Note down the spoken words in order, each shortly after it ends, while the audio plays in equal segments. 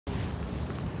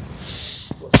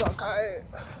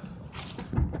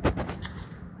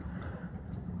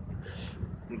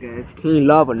Nigga, it's King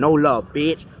Love or no love,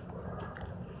 bitch.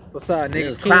 What's up,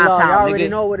 nigga? King Love, y'all already nigga.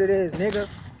 know what it is, nigga.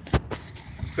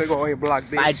 Big ol' 8 block,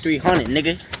 bitch. 5300,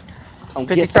 nigga. Come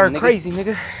get 53rd some, nigga. crazy,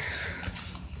 nigga.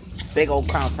 Big old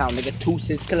Krowntown, nigga.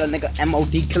 2-6 killer, nigga.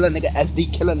 MOD killer, nigga.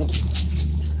 SD killer, nigga.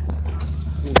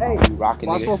 Hey, you rockin',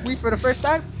 want nigga. smoke weed for the first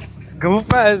time?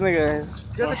 Goof ass nigga.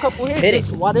 Just a couple hits. Hit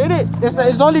it. What hit it?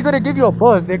 It's only gonna give you a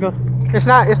buzz, nigga. It's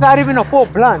not even a full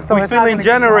blunt. So We it's not feeling gonna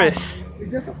give you generous.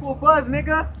 it's just a full buzz,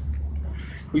 nigga.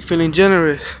 We feeling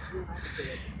generous.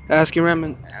 Asking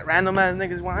random ass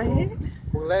niggas why I ain't hit it.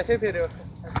 Well, let him hit it.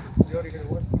 You already hit it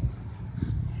once.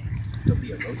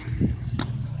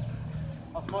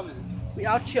 How small is it? We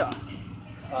out here.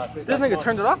 This This nigga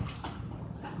turned it off.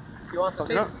 You want to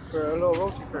see up. for a little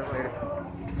roasting for later.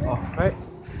 Oh, right.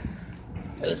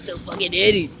 It's still fucking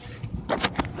idiots.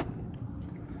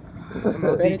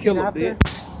 MLD killer,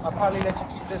 bitch. I'll probably let you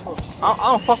keep this one. I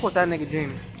don't fuck with that nigga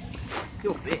Jamie. He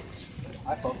a bitch.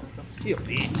 I fuck with him. He a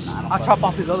bitch. I'll chop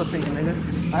off his other finger,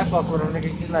 nigga. I fuck with him, nigga.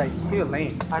 He's like, He a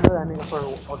lame. I know that nigga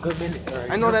for a good minute.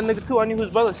 Right? I know that nigga too. I knew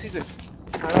his brother, Caesar.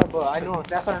 I know, but I know.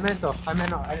 That's what I meant, though. I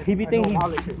meant, He be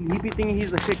thinking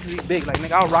he's the shit cause he's big. Like,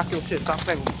 nigga, I'll rock your shit. Stop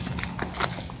playing with me.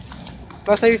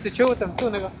 Plus, I used to chill with them too,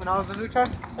 nigga. When I was a new child,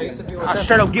 I used to be with them. I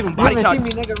straight up give him You body haven't shot. seen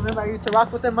me, nigga. Remember, I used to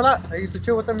rock with them a lot. I used to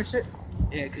chill with them and shit.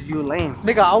 Yeah, cause you a lame.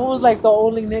 Nigga, I was like the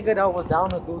only nigga that was down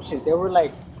to do shit. They were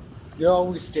like, they're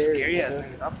always scared. Scary ass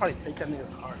niggas. I'll probably take that nigga's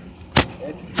car.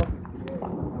 It's fucking scary.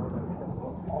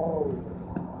 Oh.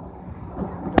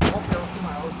 I hope they don't see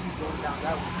my OG going down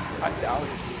that way. I doubt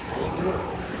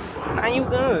it. Nah, you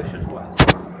good.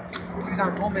 She's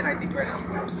on Coleman, I think, right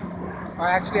now. Or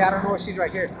actually, I don't know if she's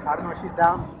right here. I don't know if she's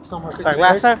down somewhere. Like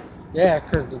last time? Yeah,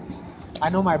 because I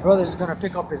know my brother's going to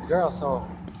pick up his girl, so.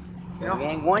 You know? We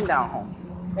ain't going down home.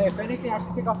 Hey, if anything, I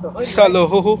should take off the hoodie. Sup, little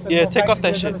hoo-hoo? Because Yeah, most take off likely that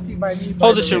they're shit. gonna see by me by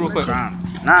Hold the this shit real river.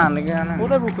 quick. Nah, nigga, nah.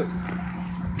 Hold that real quick.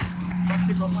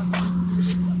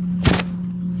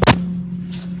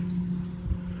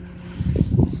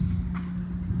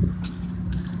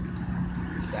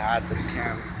 Say hi to the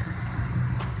camera.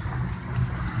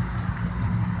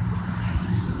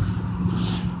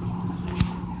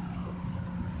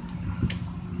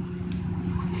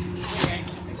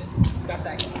 Got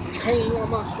that cane on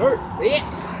my shirt,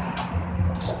 bitch.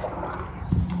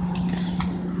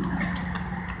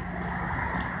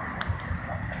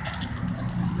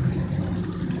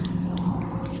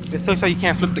 It sucks how you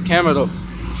can't flip the camera though.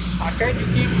 I can't you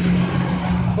keep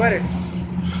sweaters.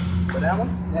 For that one?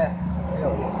 Yeah.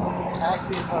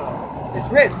 Actually, it's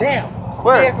ripped. Damn.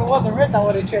 Where? Hey, if it wasn't ripped, I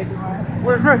would have traded mine.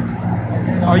 Where's Rick?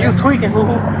 Are you tweaking, hoo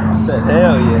hoo? I said,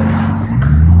 hell yeah.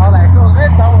 I was like, if it was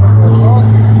ripped, I would have been wrong.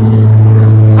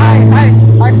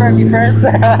 Hi, friendly friends.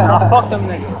 Nah, fuck them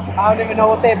niggas. I don't even know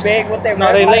what they big, what they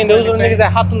No, they lame. Those are the niggas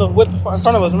that hopped on the whip in front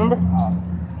of us, remember?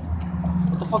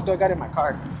 What the fuck do I got in my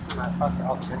car? My fucking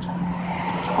bitch.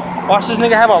 Watch this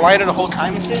nigga have a lighter the whole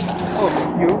time and shit. Oh,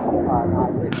 you?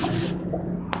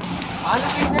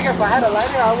 Honestly, nigga, if I had a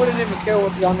lighter, I wouldn't even care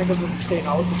what y'all niggas would be saying.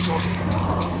 I would be smoking.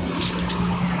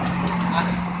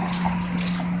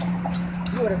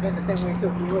 You would have been the same way too.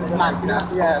 You would have been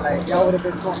like, yeah, like y'all would have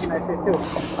been smoking that shit too.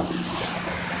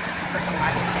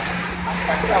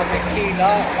 Especially y'all been keyed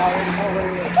up. Y'all already know what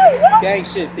it is. Gang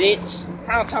shit, bitch.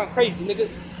 Krowntownkrazy, nigga.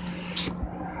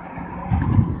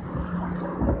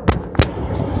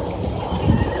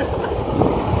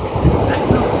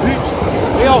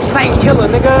 We all same killer,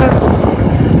 nigga.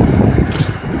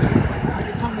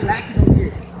 You told me lacking over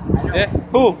here. Yeah.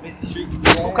 Who?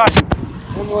 Who caught you?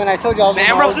 Remember when I told you I was The with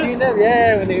my Ambroses? OG and them?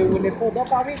 Yeah, when they pulled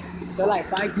up on me, they're like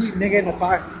 5 deep, nigga, in the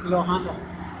car, little Honda.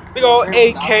 Big ol'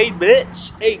 AK,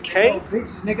 bitch. Little AK.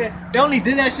 bitches, nigga. They only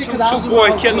did that shit because I was with Two-boy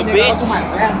my OG, killer, nigga. I was bitch. with my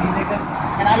family, nigga.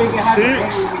 And I didn't get happy Six.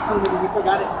 when we told you we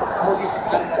forgot it. I hope you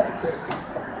forgot it at the crib.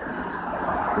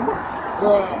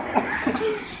 Bro.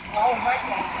 I was like,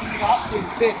 nigga, I was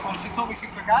getting pissed when she told me she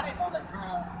forgot it. I was like,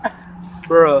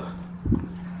 Bruh.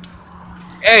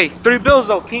 Hey, 3 bills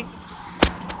though, King.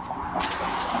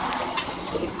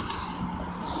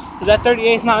 Cause that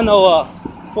 38's not no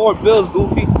 4 bills,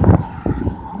 goofy. you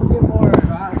get more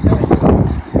shots.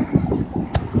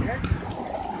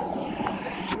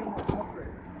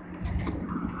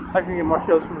 I can get more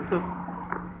shells from him too.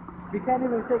 You can't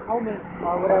even take home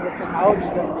or whatever because my OG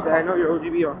doesn't do Yeah, I that. know your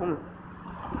OGB are home.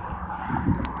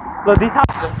 Look, these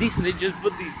houses are decent. They just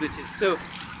put these bitches too.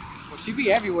 Well, she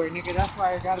be everywhere, nigga. That's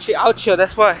why I gotta She out here,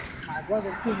 that's why. my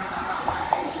brother too, nigga.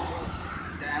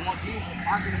 The MOD was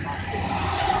talking about it.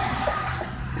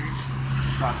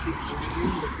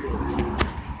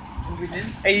 We moving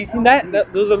in. Hey, you seen that?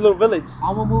 Those are little village.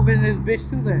 I'm gonna move in this bitch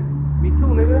too then. Me too,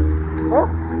 nigga. Bro,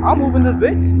 I'm moving this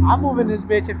bitch. I'm moving this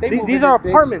bitch if they move in These are this bitch.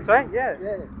 apartments, right? Yeah.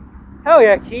 Yeah. Hell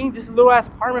yeah, King. Just a little ass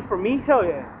apartment for me. Hell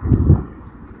yeah.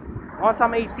 Once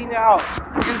I'm 18, they're out.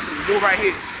 Instantly, go right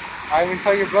here. I even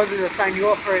tell your brother to sign you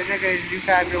up for it, nigga, and you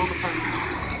can have your own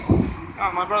apartment.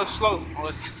 Oh, my brother's slow.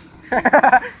 Oh,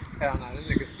 Hell no, this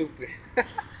nigga's stupid.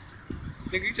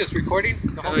 Nigga, you just recording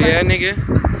the whole oh time? yeah, nigga.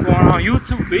 Going on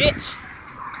YouTube, bitch.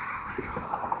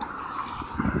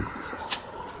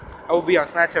 I would be on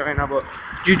Snapchat right now, but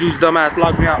Juju's dumbass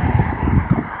logged me out.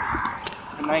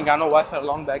 And I ain't got no Wi-Fi to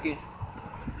log back in.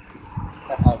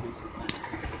 That's how it is.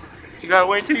 You gotta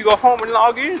wait until you go home and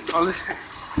log in. Oh, listen.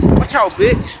 Watch out,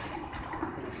 bitch.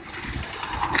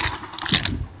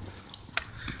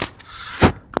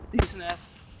 Decent ass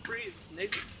cribs,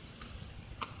 nigga.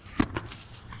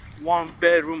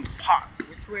 1-bedroom park.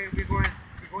 Which way are we going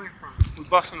from? We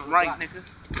busting the right, Block.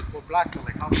 nigga. What block though?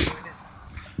 Like how we doing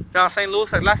it? Down St.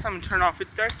 Louis, like last time we turned on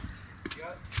 53rd.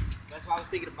 Yeah, that's what I was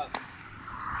thinking about.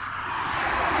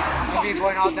 Maybe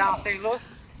going all down St. Louis?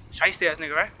 sHyster ass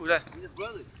nigga, right? Who's that? He's a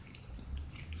brother.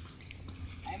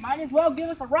 Hey, might as well give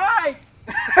us a ride.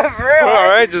 For real?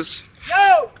 Alright, just.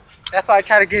 Yo! That's why I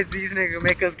try to get these niggas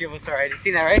make us give us a ride. You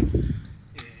seen that, right?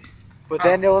 Yeah. But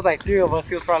then there was like 3 of us.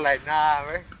 He was probably like, nah,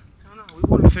 right? I don't know, we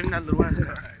wouldn't fit in that little ass. It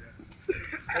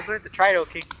was worth the try though,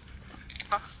 King.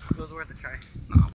 Huh? It was worth the try.